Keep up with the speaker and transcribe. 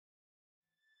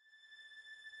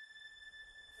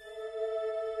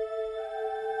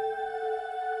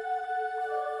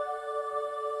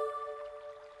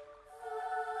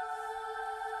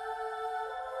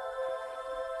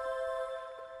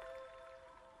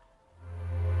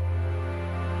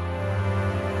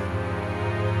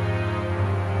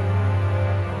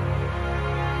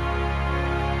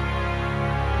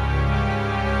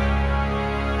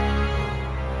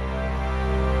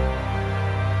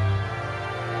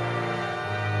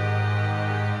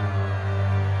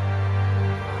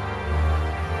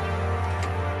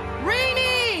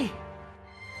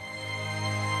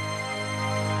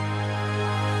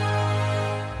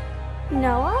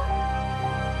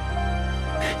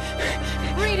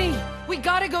We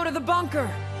gotta go to the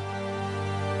bunker!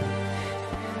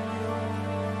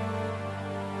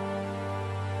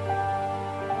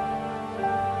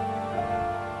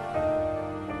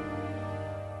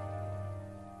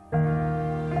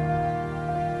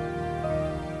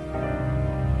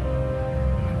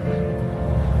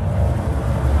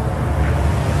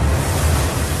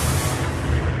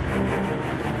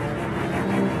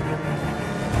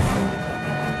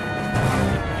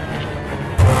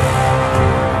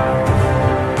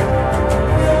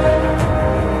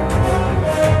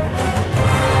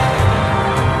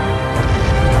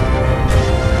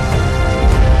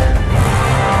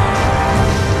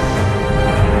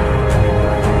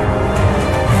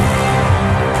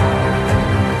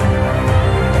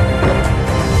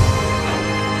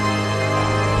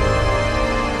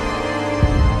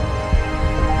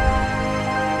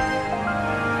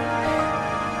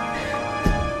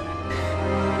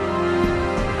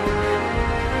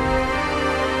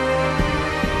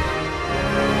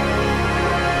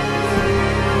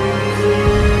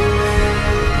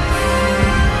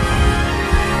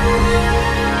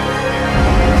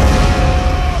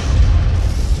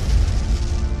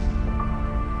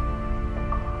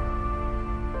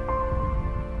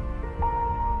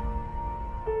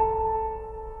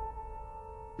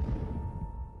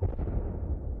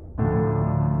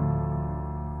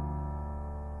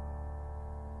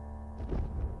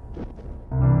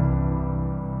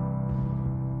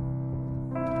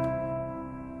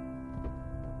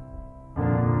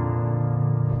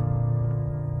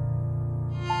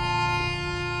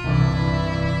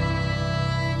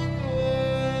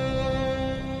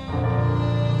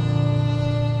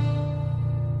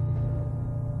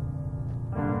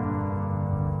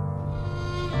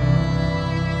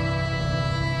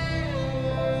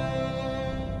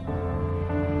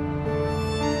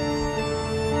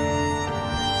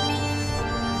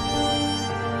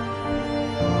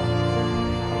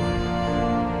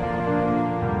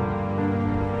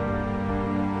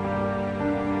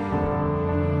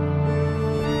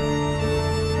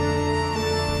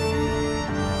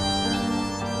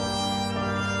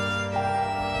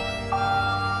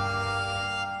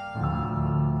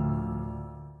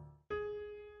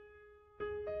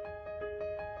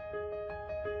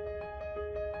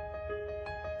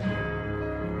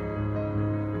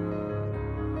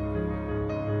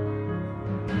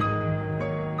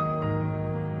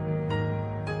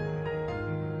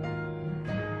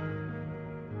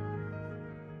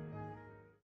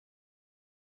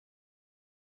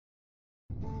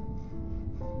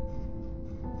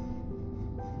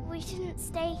 We shouldn't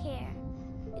stay here.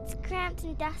 It's cramped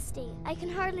and dusty. I can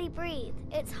hardly breathe.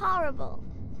 It's horrible.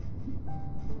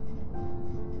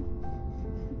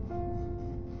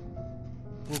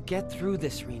 We'll get through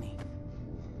this, Rini.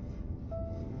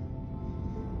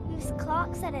 Miss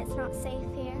Clark said it's not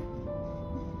safe here.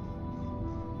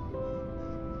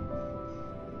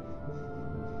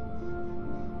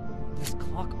 This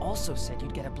clock also said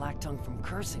you'd get a black tongue from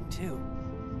cursing, too.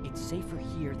 It's safer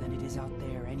here than it is out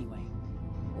there anyway.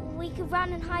 We could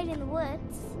run and hide in the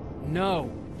woods.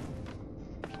 No!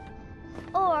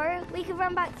 Or we could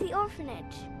run back to the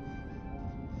orphanage.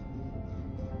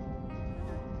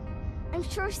 I'm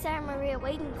sure Sarah and Maria are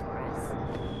waiting for us.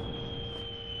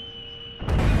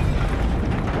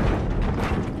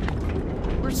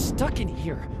 We're stuck in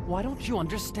here. Why don't you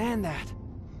understand that?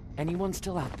 Anyone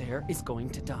still out there is going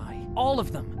to die. All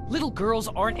of them. Little girls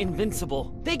aren't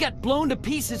invincible. They got blown to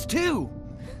pieces too!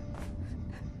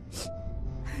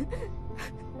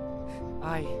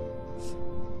 I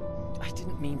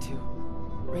didn't mean to.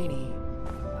 Rini,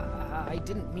 I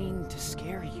didn't mean to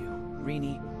scare you.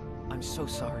 Rini, I'm so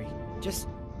sorry. Just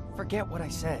forget what I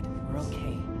said. We're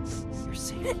okay. You're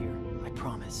safe here, I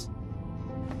promise.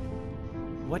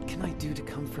 What can I do to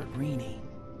comfort Rini?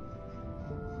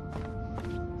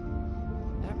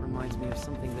 That reminds me of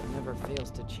something that never fails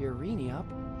to cheer Rini up.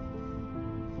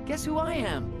 Guess who I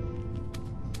am?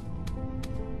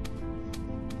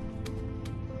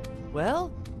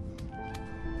 Well?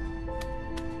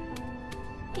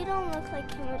 You don't look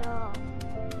like him at all.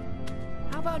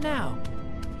 How about now?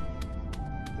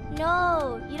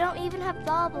 No, you don't even have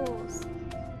baubles.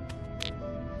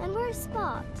 And where's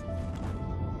Spot?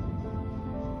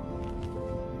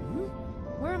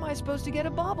 Where am I supposed to get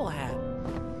a bobble hat?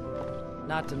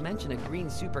 Not to mention a green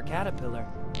super caterpillar.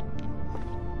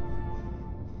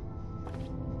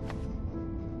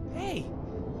 Hey,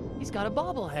 he's got a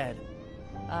bobblehead.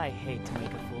 I hate to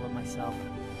make a fool of myself.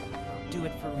 I'll do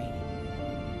it for Rini.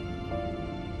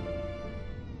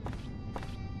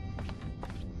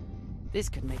 This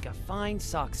could make a fine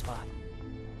sock spot.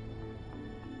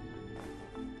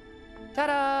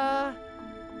 Ta-da!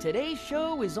 Today's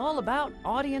show is all about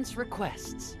audience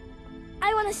requests.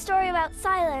 I want a story about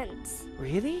silence.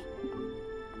 Really?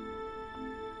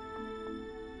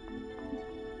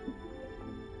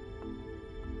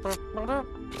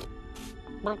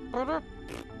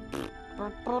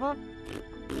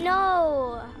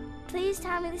 No! Please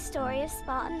tell me the story of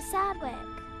Spot and Sadwick.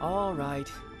 All right.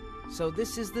 So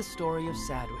this is the story of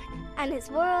Sadwick. And his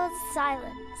world's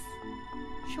silence.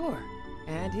 Sure.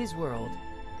 And his world.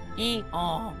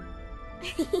 Oh.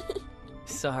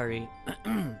 Sorry.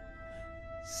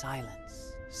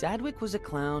 Silence. Sadwick was a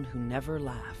clown who never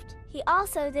laughed. He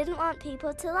also didn't want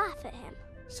people to laugh at him.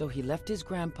 So he left his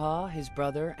grandpa, his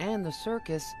brother, and the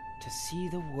circus to see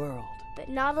the world. But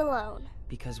not alone.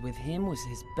 Because with him was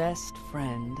his best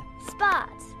friend, Spot.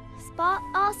 Spot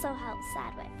also helped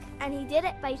Sadwick, and he did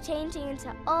it by changing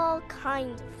into all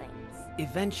kinds of things.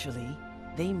 Eventually,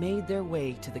 they made their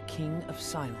way to the King of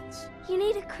Silence. You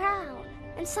need a crown,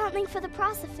 and something for the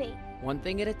prosophy. One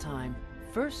thing at a time.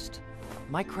 First,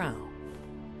 my crown.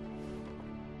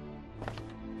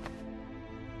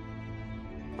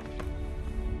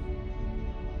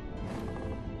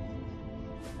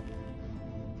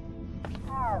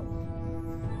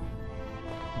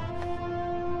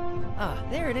 Ah,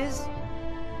 there it is.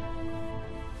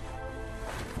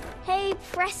 Hey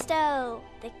presto,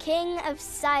 the King of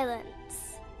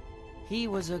Silence. He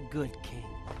was a good king.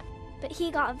 But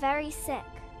he got very sick.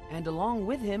 And along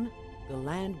with him, the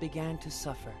land began to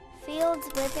suffer. Fields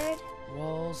withered.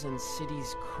 Walls and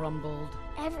cities crumbled.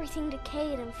 Everything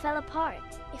decayed and fell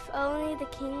apart. If only the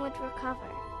king would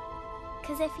recover.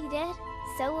 'Cause if he did,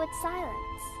 so would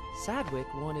Silence. Sadwick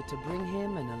wanted to bring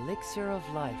him an elixir of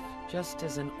life, just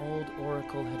as an old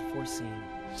oracle had foreseen.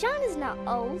 Shauna's not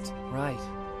old. Right.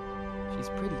 She's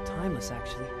pretty timeless,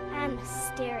 actually. And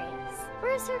mysterious.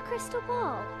 Where's her crystal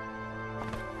ball?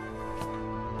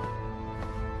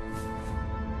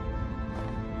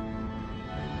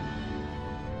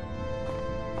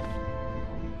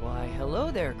 Why, hello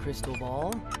there, crystal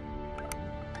ball.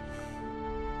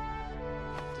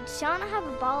 Did Shauna have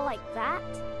a ball like that?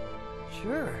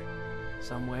 Sure.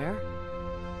 Somewhere.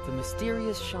 The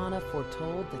mysterious Shauna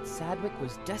foretold that Sadwick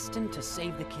was destined to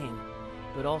save the king,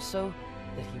 but also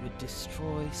that he would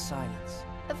destroy Silence.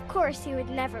 Of course he would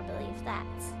never believe that.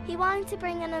 He wanted to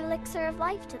bring an elixir of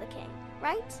life to the king,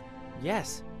 right?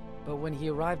 Yes, but when he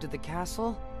arrived at the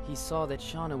castle, he saw that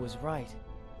Shauna was right.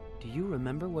 Do you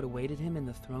remember what awaited him in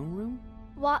the throne room?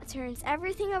 What turns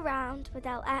everything around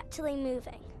without actually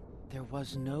moving? There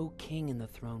was no king in the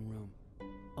throne room.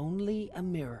 Only a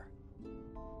mirror.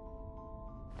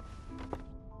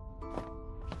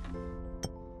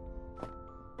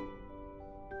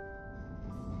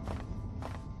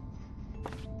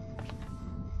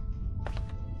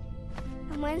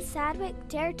 And when Sadwick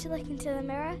dared to look into the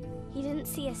mirror, he didn't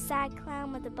see a sad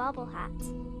clown with a bobble hat.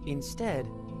 Instead,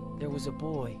 there was a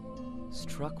boy,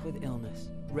 struck with illness,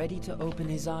 ready to open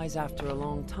his eyes after a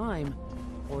long time,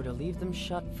 or to leave them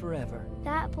shut forever.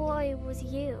 That boy was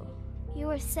you. You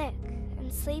were sick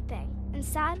and sleeping, and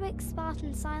Sadwick, Spot,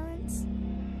 and Silence.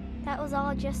 That was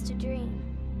all just a dream.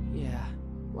 Yeah.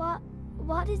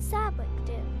 What did Sadwick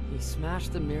do? He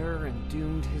smashed the mirror and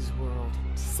doomed his world.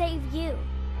 To save you.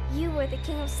 You were the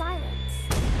King of Silence.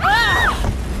 Ah!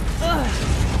 Ugh!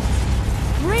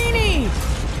 Rainy!